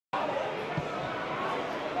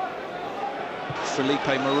Felipe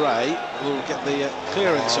Murray will get the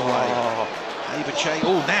clearance away.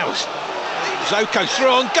 Oh, now Zoko through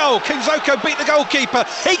on goal. Can Zoko beat the goalkeeper?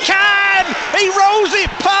 He can! He rolls it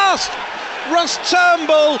past Russ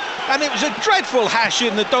Turnbull, and it was a dreadful hash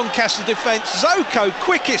in the Doncaster defence. Zoko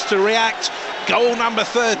quickest to react. Goal number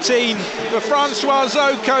 13 for Francois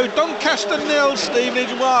Zoko. Doncaster 0,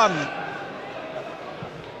 Stevenage 1.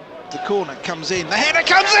 The corner comes in, the header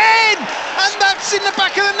comes in, and that's in the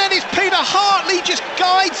back of the net. It's Peter Hartley just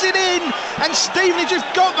guides it in, and Stevenage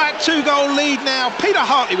have got that 2-goal lead now. Peter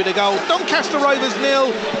Hartley with a goal. Doncaster Rovers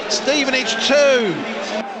 0, Stevenage 2.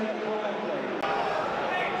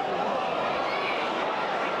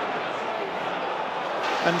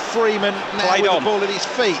 And Freeman now with the ball at his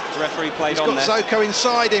feet. The referee played on there. He's got Zoko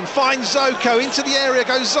inside him, finds Zoko, into the area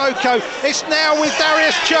goes Zoko. It's now with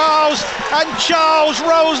Darius Charles, and Charles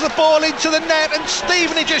rolls the ball into the net, and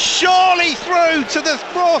Stevenage are surely through to the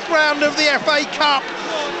 4th round of the FA Cup.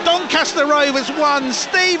 Doncaster Rovers 1,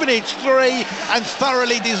 Stevenage 3, and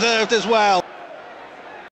thoroughly deserved as well.